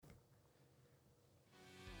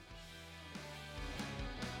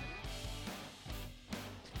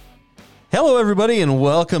Hello, everybody, and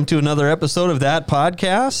welcome to another episode of That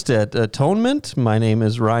Podcast at Atonement. My name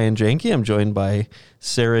is Ryan Janke. I'm joined by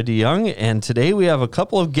Sarah DeYoung, and today we have a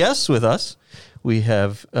couple of guests with us. We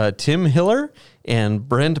have Tim Hiller and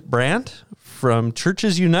Brent Brandt from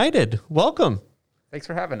Churches United. Welcome. Thanks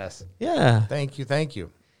for having us. Yeah. Thank you.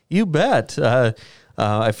 You bet.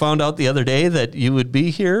 I found out the other day that you would be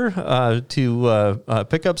here to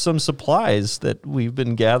pick up some supplies that we've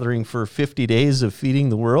been gathering for 50 days of feeding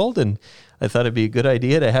the world, and I thought it'd be a good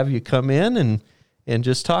idea to have you come in and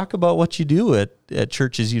just talk about what you do at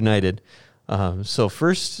Churches United. So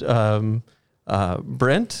first,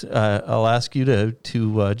 Brent, I'll ask you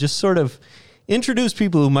to just sort of introduce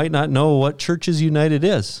people who might not know what Churches United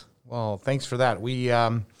is. Well, thanks for that.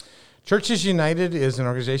 Churches United is an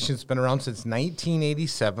organization that's been around since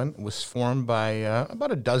 1987. It was formed by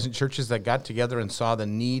about a dozen churches that got together and saw the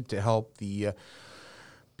need to help the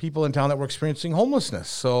people in town that were experiencing homelessness.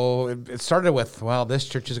 So it started with, well, this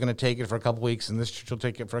church is going to take it for a couple weeks, and this church will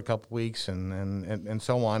take it for a couple weeks, and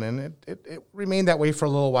so on. And it remained that way for a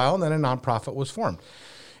little while, and then a nonprofit was formed.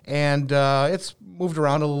 And it's moved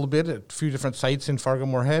around a little bit at a few different sites in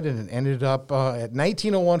Fargo-Moorhead, and it ended up at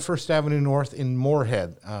 1901 First Avenue North in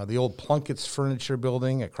Moorhead, the old Plunkett's Furniture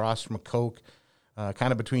Building across from a Coke,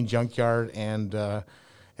 kind of between Junkyard and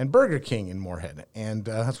Burger King in Moorhead. And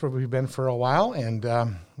that's where we've been for a while, and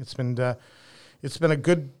it's been a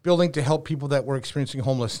good building to help people that were experiencing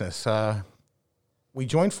homelessness. We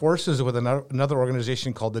joined forces with another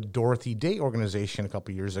organization called the Dorothy Day Organization a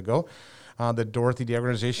couple years ago. The Dorothy Day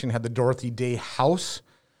Organization had the Dorothy Day House,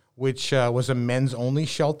 which was a men's-only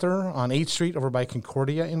shelter on 8th Street over by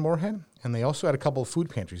Concordia in Moorhead. And they also had a couple of food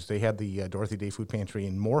pantries. They had the Dorothy Day Food Pantry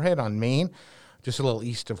in Moorhead on Main, just a little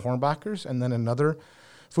east of Hornbachers, and then another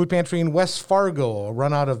food pantry in West Fargo,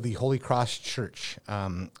 run out of the Holy Cross Church.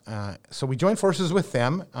 So we joined forces with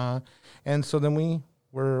them, and so then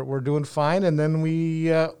we're doing fine. And then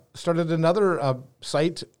we started another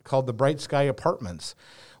site called the Bright Sky Apartments,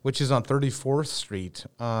 which is on 34th Street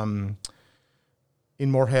in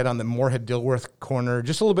Moorhead, on the Moorhead-Dilworth corner,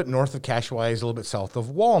 just a little bit north of Cashwise, a little bit south of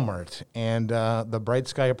Walmart. And the Bright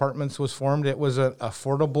Sky Apartments was formed. It was an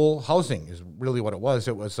affordable housing is really what it was.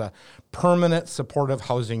 It was a permanent supportive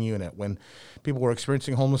housing unit. When people were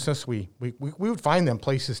experiencing homelessness, we would find them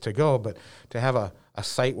places to go, but to have a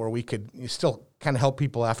site where we could still kind of help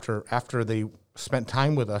people after they spent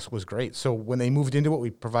time with us was great. So when they moved into it, we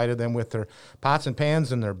provided them with their pots and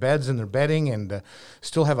pans and their beds and their bedding, and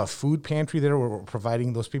still have a food pantry there where we're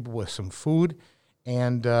providing those people with some food,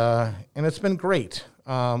 and it's been great.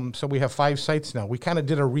 So we have 5 sites now. We kind of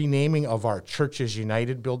did a renaming of our Churches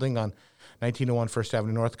United building on 1901 First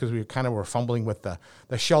Avenue North because we kind of were fumbling with the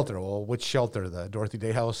shelter. Well, which shelter, the Dorothy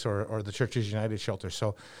Day House or the Churches United shelter?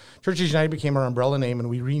 So Churches United became our umbrella name, and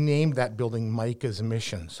we renamed that building Micah's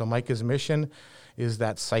Mission. So Micah's Mission is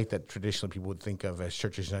that site that traditionally people would think of as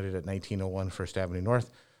Churches United at 1901 First Avenue North.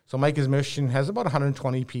 So Micah's Mission has about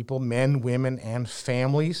 120 people, men, women, and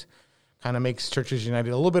families. Kind of makes Churches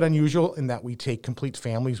United a little bit unusual in that we take complete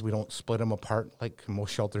families. We don't split them apart like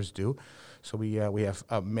most shelters do. So we have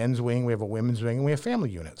a men's wing, we have a women's wing, and we have family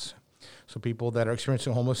units. So people that are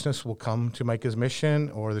experiencing homelessness will come to Micah's Mission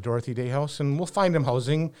or the Dorothy Day House, and we'll find them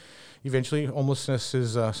housing. Eventually, homelessness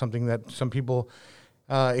is something that some people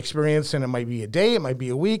experience, and it might be a day, it might be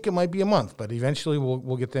a week, it might be a month, but eventually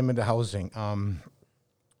we'll get them into housing.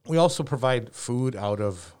 We also provide food out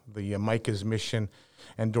of the Micah's Mission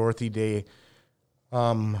and Dorothy Day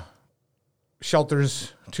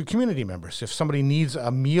shelters to community members. If somebody needs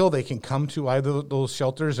a meal, they can come to either of those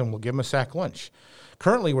shelters and we'll give them a sack lunch.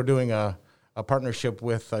 Currently, we're doing a partnership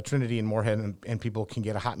with Trinity in Moorhead, and people can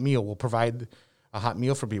get a hot meal. We'll provide a hot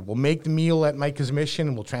meal for people. We'll make the meal at Micah's Mission,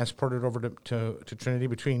 and we'll transport it over to Trinity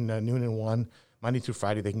between noon and 1. Monday through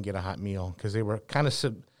Friday, they can get a hot meal because they were kind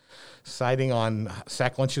of siding on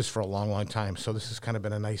sack lunches for a long, long time. So this has kind of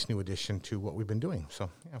been a nice new addition to what we've been doing. So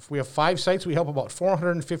if we have 5 sites, we help about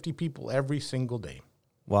 450 people every single day.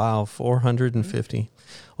 Wow, 450.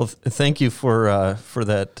 Well, thank you for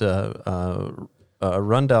that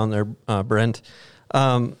rundown there, Brent.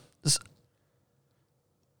 How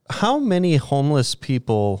many homeless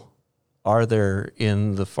people are there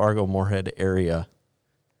in the Fargo-Moorhead area?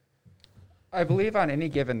 I believe on any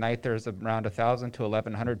given night there's around 1,000 to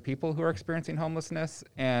 1,100 people who are experiencing homelessness,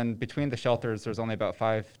 and between the shelters there's only about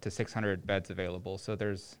 500 to 600 beds available. So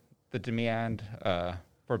there's the demand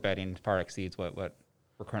for bedding far exceeds what we're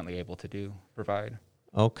currently able to provide.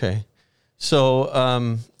 Okay. So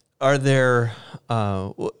are there,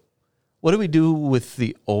 what do we do with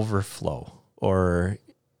the overflow, or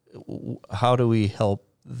how do we help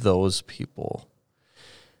those people?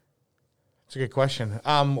 It's a good question.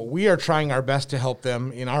 We are trying our best to help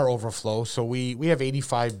them in our overflow. So we have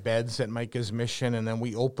 85 beds at Micah's Mission, and then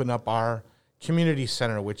we open up our community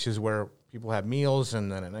center, which is where people have meals,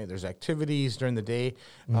 and then at night there's activities during the day.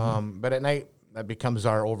 But at night, that becomes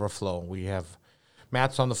our overflow. We have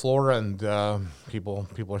mats on the floor, and people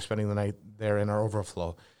are spending the night there in our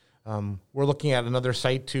overflow. We're looking at another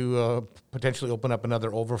site to potentially open up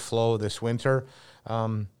another overflow this winter.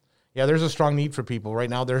 There's a strong need for people right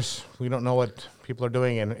now. We don't know what people are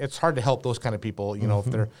doing, and it's hard to help those kind of people. You know, if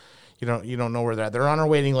they're, you don't know where they're at. They're on our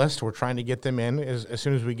waiting list. We're trying to get them in as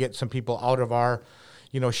soon as we get some people out of our,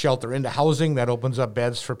 shelter into housing. That opens up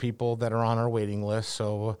beds for people that are on our waiting list.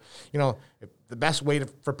 So, the best way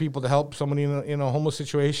for people to help somebody in a homeless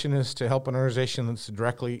situation is to help an organization that's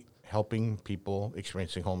directly helping people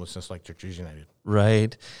experiencing homelessness, like Churches United.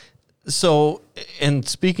 Right. So, and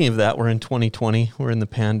speaking of that, we're in 2020. We're in the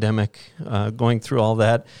pandemic, going through all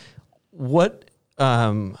that. What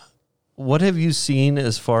have you seen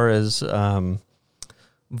as far as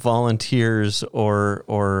volunteers, or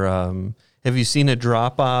have you seen a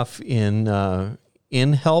drop off in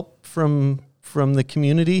help from the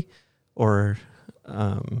community, or?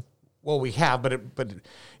 Well, we have, but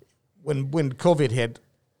when COVID hit,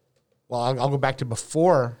 well, I'll go back to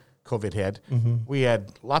before COVID hit. We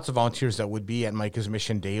had lots of volunteers that would be at Micah's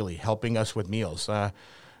Mission daily, helping us with meals.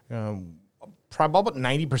 Probably about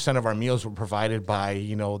 90% of our meals were provided by,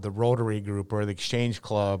 the Rotary Group or the Exchange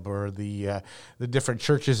Club or the different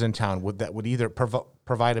churches in town that would either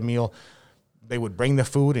provide a meal. They would bring the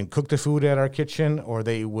food and cook the food at our kitchen, or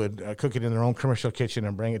they would cook it in their own commercial kitchen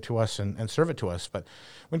and bring it to us and serve it to us. But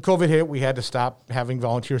when COVID hit, we had to stop having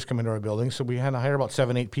volunteers come into our building, so we had to hire about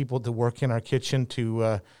 7-8 people to work in our kitchen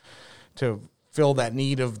to fill that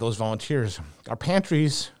need of those volunteers. Our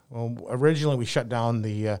pantries, originally we shut down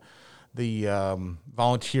the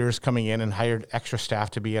volunteers coming in and hired extra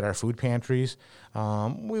staff to be at our food pantries.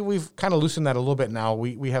 We've kind of loosened that a little bit now.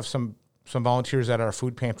 We have some volunteers at our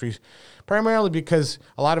food pantries, primarily because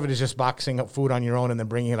a lot of it is just boxing up food on your own and then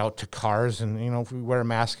bringing it out to cars. And, if we wear a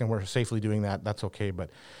mask and we're safely doing that, that's okay. But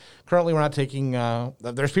currently we're not taking,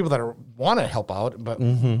 there's people that want to help out, but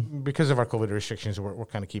because of our COVID restrictions, we're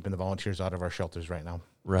kind of keeping the volunteers out of our shelters right now.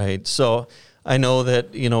 Right. So I know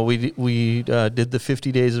that, we did the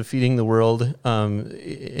 50 days of Feeding the World,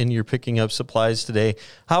 and you're picking up supplies today.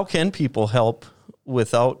 How can people help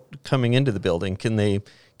without coming into the building? Can they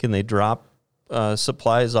drop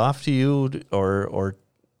supplies off to you, or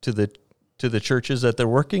to the churches that they're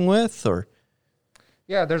working with, or?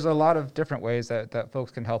 Yeah, there's a lot of different ways that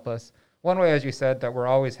folks can help us. One way, as you said, that we're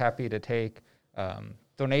always happy to take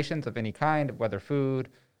donations of any kind, whether food.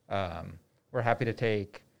 We're happy to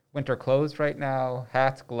take winter clothes right now,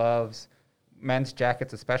 hats, gloves, men's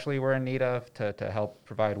jackets especially we're in need of to help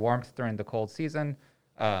provide warmth during the cold season.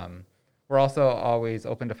 We're also always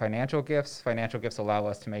open to financial gifts. Financial gifts allow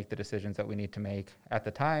us to make the decisions that we need to make at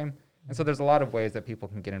the time. And so there's a lot of ways that people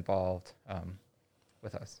can get involved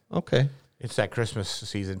with us. Okay. It's that Christmas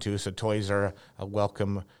season too, so toys are a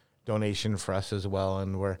welcome donation for us as well.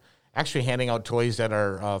 And we're actually handing out toys at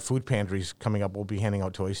our food pantries coming up. We'll be handing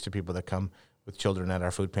out toys to people that come with children at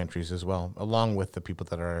our food pantries as well, along with the people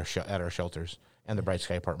that are at our shelters and the Bright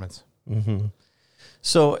Sky Apartments. Mm-hmm.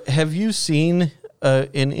 So have you seen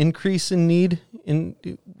an increase in need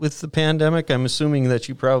with the pandemic? I'm assuming that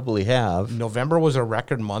you probably have. November was a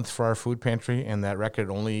record month for our food pantry, and that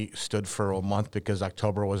record only stood for a month because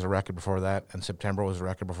October was a record before that, and September was a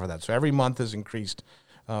record before that. So every month has increased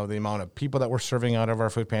the amount of people that we're serving out of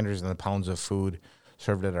our food pantries and the pounds of food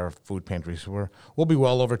served at our food pantries. We'll be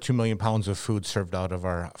well over 2 million pounds of food served out of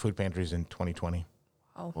our food pantries in 2020.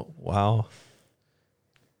 Wow.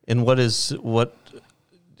 And what do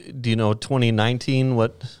you know, 2019,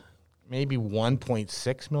 what? Maybe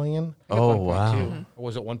 1.6 million. Oh, wow. Or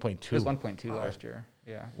was it 1.2? It was 1.2 last year.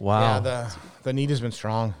 Yeah. Wow. Yeah, the need has been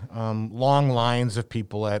strong. Long lines of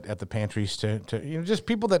people at the pantries to just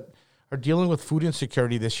people that are dealing with food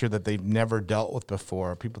insecurity this year that they've never dealt with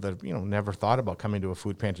before. People that never thought about coming to a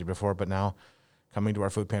food pantry before, but now coming to our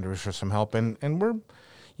food pantries for some help. And we're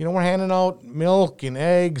handing out milk and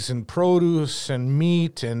eggs and produce and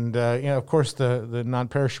meat and, of course, the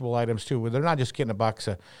non-perishable items, too. They're not just getting a box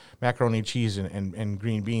of macaroni and cheese and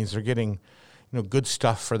green beans. They're getting, good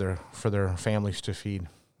stuff for their families to feed.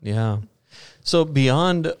 Yeah. So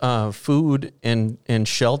beyond food and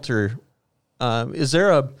shelter, is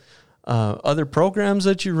there other programs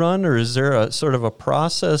that you run, or is there a sort of a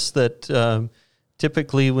process that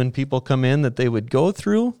typically when people come in that they would go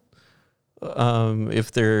through?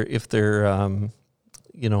 If they're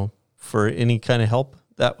for any kind of help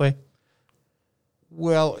that way?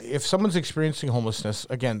 Well, if someone's experiencing homelessness,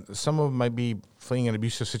 again, some of them might be fleeing an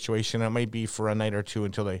abusive situation. It might be for a night or two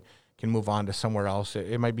until they can move on to somewhere else.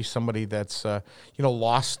 It might be somebody that's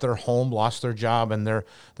lost their home, lost their job, and they're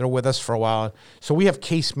with us for a while. So we have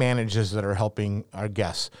case managers that are helping our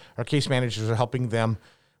guests. Our case managers are helping them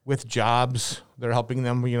with jobs. They're helping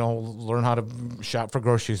them, learn how to shop for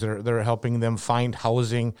groceries. They're helping them find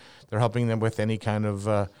housing. They're helping them with any kind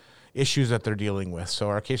of issues that they're dealing with. So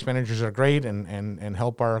our case managers are great and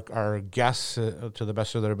help our guests to the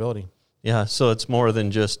best of their ability. Yeah, so it's more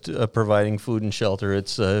than just providing food and shelter.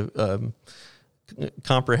 It's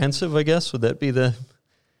comprehensive, I guess. Would that be the...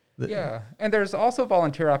 Yeah, and there's also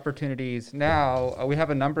volunteer opportunities now. We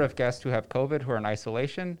have a number of guests who have COVID who are in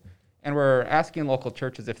isolation, and we're asking local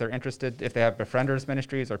churches if they're interested, if they have befrienders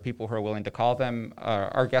ministries or people who are willing to call them.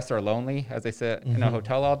 Our guests are lonely as they sit in a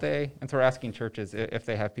hotel all day, and so we're asking churches if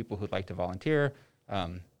they have people who'd like to volunteer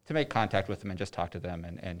to make contact with them and just talk to them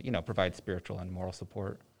and provide spiritual and moral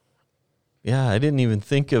support. Yeah, I didn't even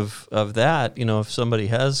think of that, if somebody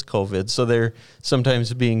has COVID. So they're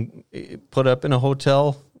sometimes being put up in a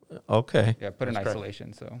hotel. Okay. Yeah, put in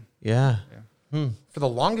isolation, so. Yeah. For the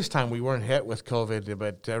longest time, we weren't hit with COVID,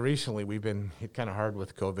 but recently we've been hit kind of hard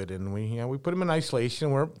with COVID, and we put them in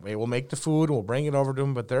isolation. We'll make the food, we'll bring it over to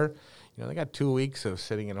them, but they're, they got 2 weeks of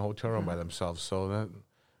sitting in a hotel room by themselves. So that,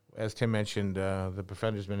 as Tim mentioned, the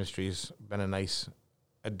Befrienders Ministry's been a nice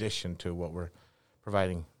addition to what we're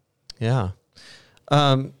providing. Yeah.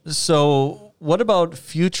 So what about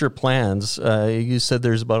future plans? You said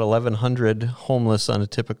there's about 1,100 homeless on a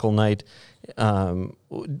typical night. Do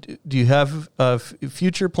you have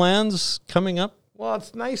future plans coming up? Well,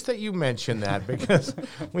 it's nice that you mentioned that because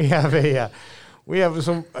we have the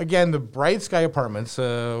Bright Sky Apartments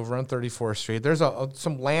over on 34th Street. There's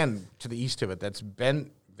some land to the east of it that's been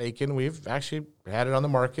vacant. We've actually had it on the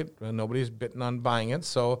market. Nobody's bitten on buying it.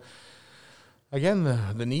 So again,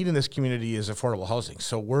 the need in this community is affordable housing.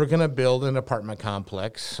 So we're going to build an apartment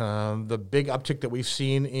complex. The big uptick that we've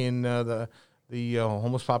seen in the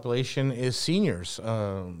homeless population is seniors,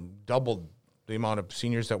 doubled the amount of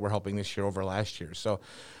seniors that we're helping this year over last year. So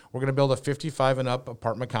we're going to build a 55 and up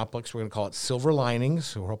apartment complex. We're going to call it Silver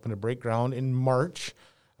Linings. We're hoping to break ground in March.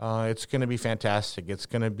 It's going to be fantastic. It's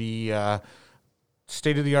going to be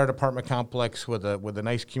state-of-the-art apartment complex with a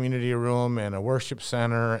nice community room and a worship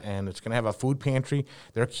center, and it's going to have a food pantry.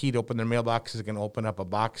 Their key to open their mailbox is going to open up a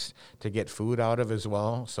box to get food out of as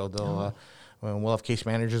well. So they'll... we'll have case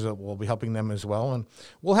managers that will be helping them as well. And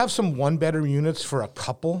we'll have some one-bedroom units for a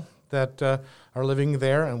couple that are living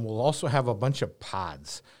there. And we'll also have a bunch of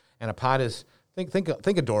pods. And a pod is, think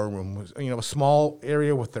a dorm room, a small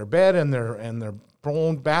area with their bed and their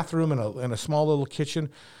own bathroom and a small little kitchen.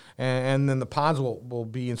 And then the pods will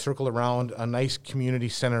be encircled around a nice community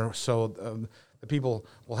center. So the people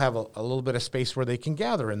will have a little bit of space where they can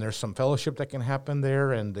gather. And there's some fellowship that can happen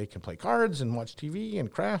there. And they can play cards and watch TV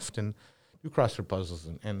and craft and do crossword puzzles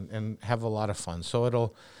and have a lot of fun. So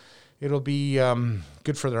it'll be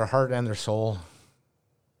good for their heart and their soul.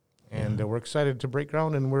 And we're excited to break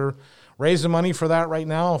ground, and we're raising money for that right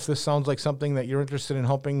now. If this sounds like something that you're interested in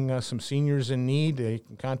helping some seniors in need, you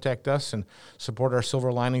can contact us and support our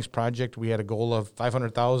Silver Linings project. We had a goal of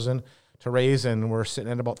 $500,000 to raise, and we're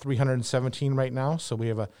sitting at about $317 right now. So we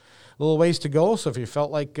have a little ways to go. So if you felt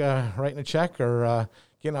like writing a check or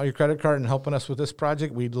getting out your credit card and helping us with this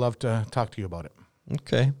project, we'd love to talk to you about it.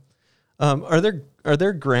 Okay. Are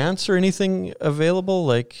there grants or anything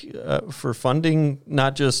available for funding,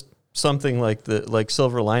 not just something like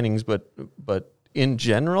Silver Linings, but in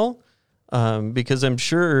general? Because I'm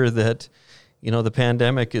sure that the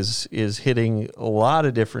pandemic is hitting a lot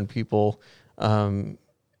of different people.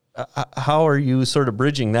 How are you sort of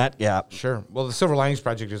bridging that gap? Sure. Well, the Silver Linings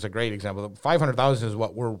Project is a great example. $500,000 is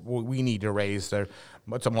what we need to raise there.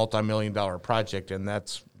 It's a multi-million-dollar project, and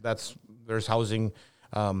there's housing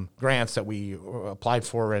grants that we applied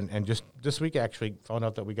for, and just this week actually found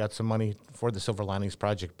out that we got some money for the Silver Linings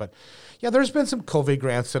Project. But yeah, there's been some COVID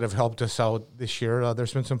grants that have helped us out this year.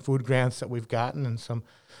 There's been some food grants that we've gotten, and some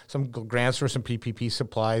grants for some PPP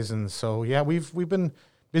supplies, and so yeah, we've been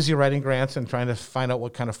busy writing grants and trying to find out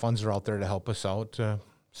what kind of funds are out there to help us out.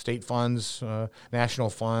 State funds, national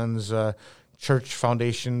funds, church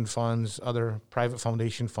foundation funds, other private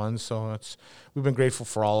foundation funds. So we've been grateful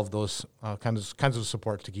for all of those kinds of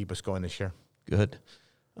support to keep us going this year. Good.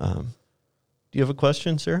 Do you have a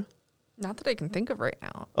question, Sarah? Not that I can think of right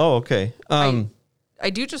now. Oh, okay. I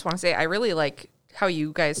do just want to say I really like how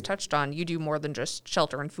you guys touched on you do more than just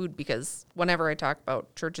shelter and food, because whenever I talk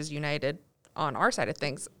about Churches United on our side of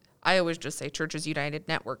things, I always just say Churches United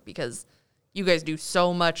Network, because you guys do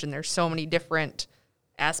so much and there's so many different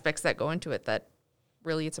aspects that go into it that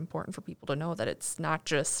really it's important for people to know that it's not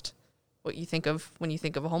just what you think of when you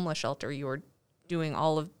think of a homeless shelter. You are doing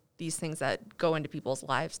all of these things that go into people's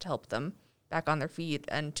lives to help them back on their feet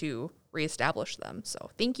and to reestablish them. So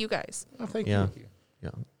thank you guys. Oh, thank Yeah. you. Yeah.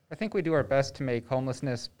 I think we do our best to make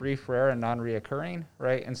homelessness brief, rare, and non-reoccurring,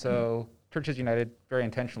 right? And so Churches United very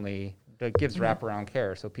intentionally gives wraparound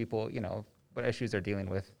care. So people, what issues they're dealing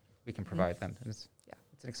with, we can provide them. And it's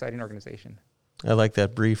an exciting organization. I like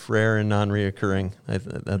that, brief, rare, and non-reoccurring.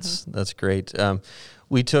 That's great.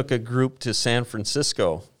 We took a group to San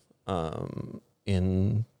Francisco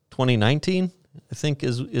in 2019, I think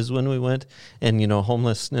is when we went. And,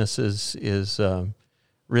 homelessness is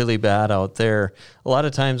really bad out there. A lot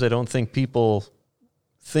of times I don't think people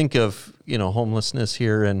think of, homelessness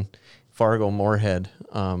here in Fargo-Moorhead.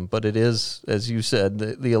 But it is, as you said,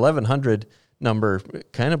 the 1,100 number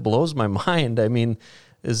kind of blows my mind. I mean,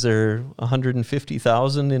 is there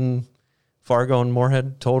 150,000 in Fargo and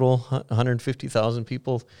Moorhead total? 150,000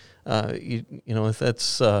 people. If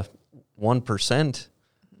that's 1%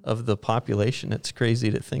 of the population, it's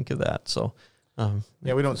crazy to think of that. So,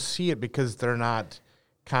 we don't see it because they're not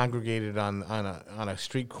congregated on a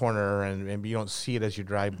street corner, and you don't see it as you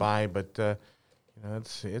drive by. But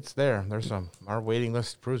it's there. Our waiting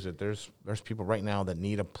list proves it. There's people right now that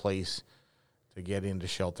need a place to get into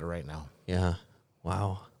shelter right now. Yeah.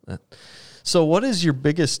 Wow. So what is your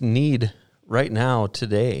biggest need right now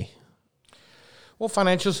today? Well,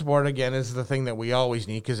 financial support, again, is the thing that we always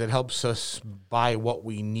need because it helps us buy what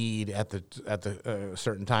we need at the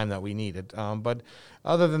certain time that we need it. But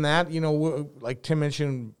other than that, like Tim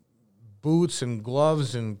mentioned, boots and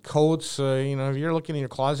gloves and coats. If you're looking in your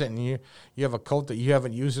closet and you have a coat that you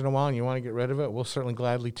haven't used in a while and you want to get rid of it, we'll certainly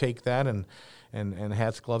gladly take that, and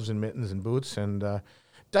hats, gloves, and mittens and boots. And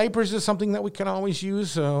diapers is something that we can always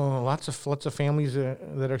use. Lots of families that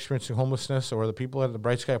are experiencing homelessness, or the people at the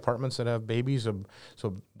Bright Sky Apartments that have babies.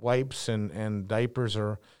 So wipes and diapers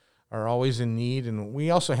are always in need. And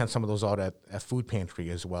we also hand some of those out at food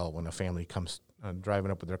pantry as well. When a family comes driving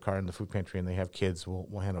up with their car in the food pantry and they have kids,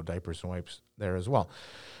 we'll hand out diapers and wipes there as well.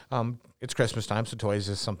 It's Christmas time, so toys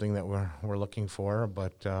is something that we're looking for.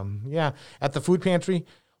 But at the food pantry,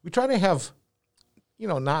 we try to have,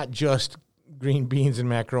 not just green beans and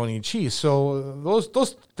macaroni and cheese. So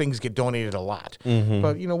those things get donated a lot. Mm-hmm.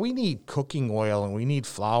 But, we need cooking oil, and we need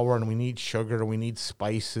flour, and we need sugar, and we need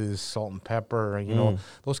spices, salt and pepper.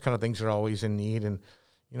 Those kind of things are always in need. And,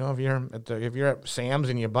 if you're at Sam's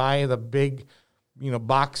and you buy the big,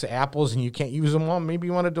 box of apples and you can't use them all, maybe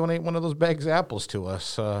you want to donate one of those bags of apples to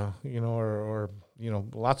us, or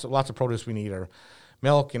lots of produce we need, or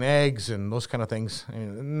milk and eggs and those kind of things. I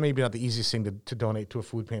mean, maybe not the easiest thing to donate to a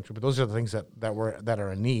food pantry, but those are the things that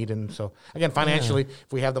are in need. And so, again, financially,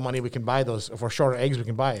 if we have the money, we can buy those. If we're short of eggs, we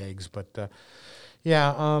can buy eggs. But,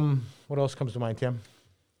 what else comes to mind, Tim?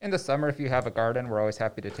 In the summer, if you have a garden, we're always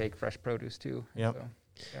happy to take fresh produce, too. Yep. So,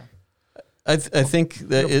 yeah. I think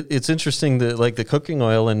that it's interesting that, like, the cooking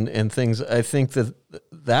oil and things, I think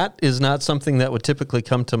that is not something that would typically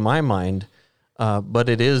come to my mind, but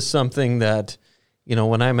it is something that,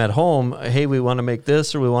 when I'm at home, hey, we want to make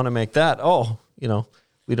this or we want to make that. Oh,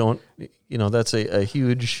 we don't, that's a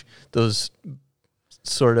huge, those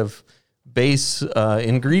sort of base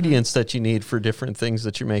ingredients that you need for different things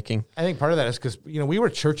that you're making. I think part of that is because, we were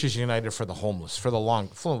Churches United for the homeless for the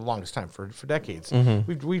longest time, for decades.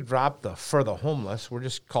 Mm-hmm. We dropped the for the homeless. We're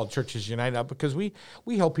just called Churches United because we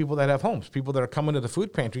help people that have homes, people that are coming to the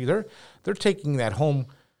food pantry. They're taking that home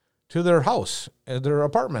to their house, their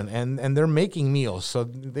apartment, and they're making meals. So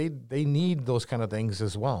they need those kind of things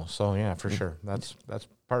as well. So yeah, for sure. That's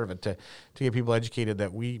part of it to get people educated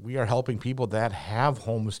that we are helping people that have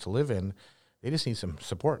homes to live in. They just need some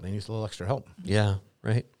support. They need a little extra help. Yeah,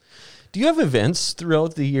 right. Do you have events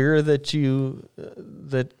throughout the year that you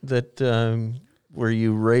where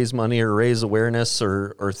you raise money or raise awareness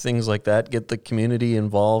or things like that, get the community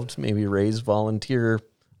involved, maybe raise volunteer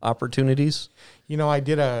opportunities? I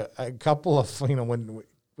did a couple of,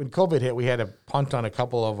 when COVID hit, we had to punt on a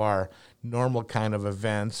couple of our normal kind of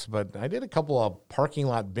events, but I did a couple of parking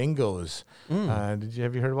lot bingos.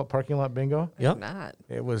 Have you heard about parking lot bingo? Yeah. Not.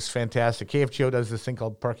 It was fantastic. KFGO does this thing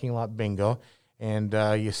called parking lot bingo, and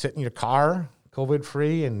you sit in your car,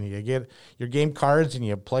 COVID-free, and you get your game cards and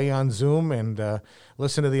you play on Zoom and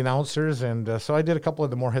listen to the announcers. And so I did a couple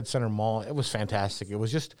at the Moorhead Center Mall. It was fantastic. It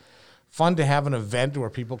was just fun to have an event where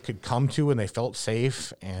people could come to and they felt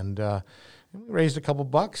safe. And we raised a couple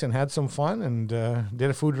bucks and had some fun and did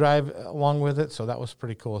a food drive along with it. So that was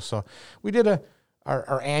pretty cool. So we did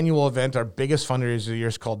our annual event, our biggest fundraiser of the year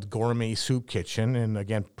is called Gourmet Soup Kitchen. And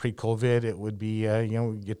again, pre-COVID, it would be,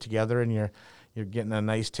 we get together and you're getting a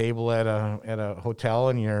nice table at a hotel,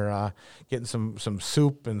 and you're getting some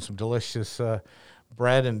soup and some delicious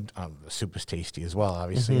bread, and the soup is tasty as well,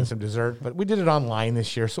 obviously, and some dessert. But we did it online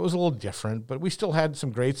this year, so it was a little different. But we still had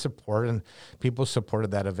some great support, and people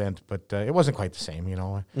supported that event. But it wasn't quite the same,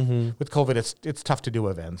 With COVID, it's tough to do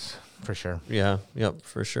events, for sure. Yeah, yep,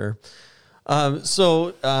 for sure.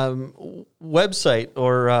 So website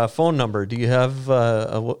or phone number, do you have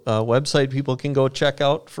a website people can go check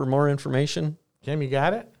out for more information? Jim, you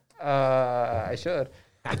got it? I should.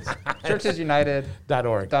 It's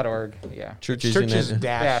churchesunited.org. Yeah.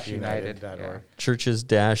 Churches-united.org. Yeah.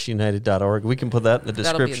 Churches-united.org. We can put that in the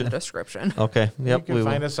description. That'll be in the description. Okay. Yep. You can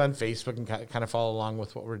find us on Facebook and kind of follow along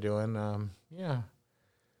with what we're doing. Yeah.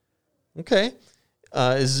 Okay.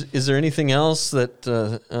 Is there anything else that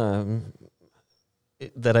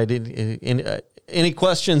that I did? Any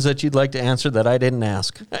questions that you'd like to answer that I didn't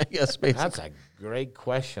ask? I guess basically. That's a great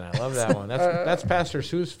question. I love that one. That's Pastor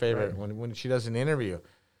Sue's favorite when she does an interview.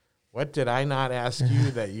 What did I not ask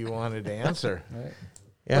you that you wanted to answer? Right.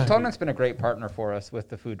 Yeah. Atonement's been a great partner for us with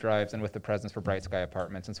the food drives and with the presence for Bright Sky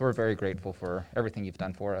Apartments, and so we're very grateful for everything you've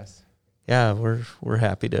done for us. Yeah, we're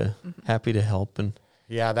happy to help. And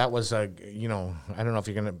yeah, that was I don't know if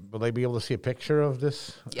will they be able to see a picture of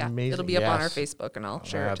this? Yeah, amazing? it'll be up on our Facebook, and I'll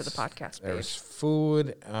share it to the podcast page. There's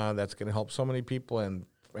food that's going to help so many people, and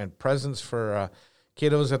presents for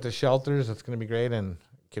kiddos at the shelters. That's going to be great, and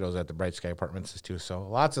kiddos at the Bright Sky Apartments too. So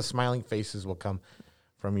lots of smiling faces will come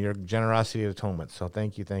from your generosity at Atonement. So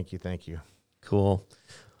thank you. Cool.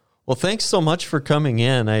 Well, thanks so much for coming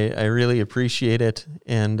in. I really appreciate it,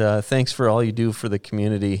 and thanks for all you do for the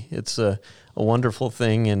community. It's a wonderful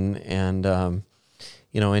thing, and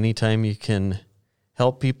anytime you can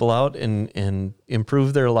help people out and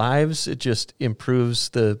improve their lives, it just improves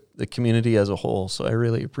the community as a whole. So I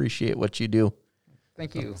really appreciate what you do.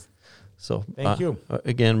 Thank you. So thank you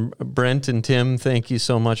again, Brent and Tim. Thank you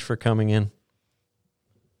so much for coming in.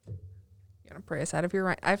 Pray us out of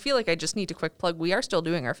here. I feel like I just need a quick plug. We are still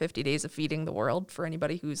doing our 50 days of feeding the world for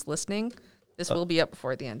anybody who's listening. This will be up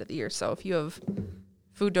before the end of the year. So if you have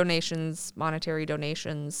food donations, monetary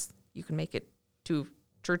donations, you can make it to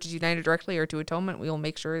Churches United directly or to Atonement. We will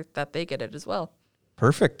make sure that they get it as well.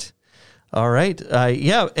 Perfect. All right.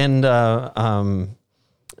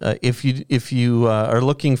 If you are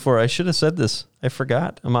looking for, I should have said this. I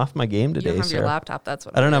forgot. I'm off my game today. You don't have Sarah. your laptop. That's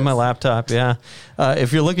what I don't it have is. my laptop. Yeah.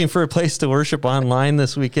 If you're looking for a place to worship online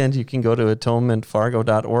this weekend, you can go to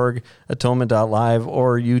atonementfargo.org, atonement.live,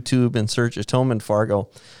 or YouTube and search Atonement Fargo.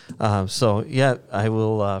 I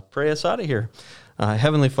will pray us out of here.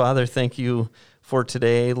 Heavenly Father, thank you for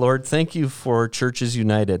today. Lord, thank you for Churches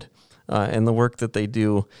United and the work that they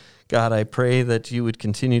do. God, I pray that you would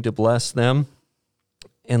continue to bless them.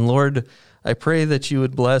 And Lord, I pray that you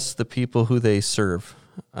would bless the people who they serve.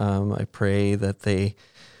 I pray that they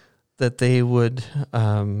would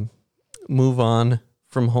move on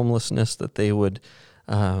from homelessness, that they would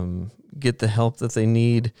get the help that they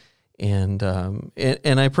need, and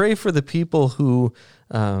I pray for the people who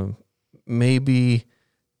may be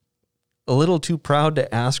a little too proud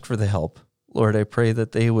to ask for the help. Lord, I pray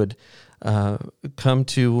that they would come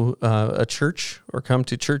to a church or come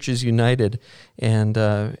to Churches United and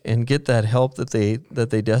get that help that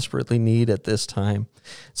they desperately need at this time.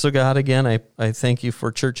 So God, again, I thank you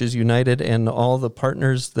for Churches United and all the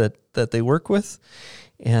partners that they work with,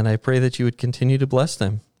 and I pray that you would continue to bless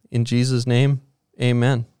them. In Jesus' name,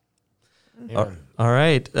 amen. Amen. All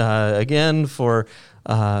right. Again, for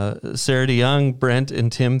Sarah DeYoung, Brent,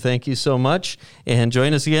 and Tim, thank you so much. And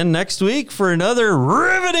join us again next week for another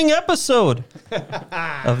riveting episode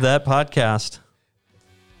of that podcast.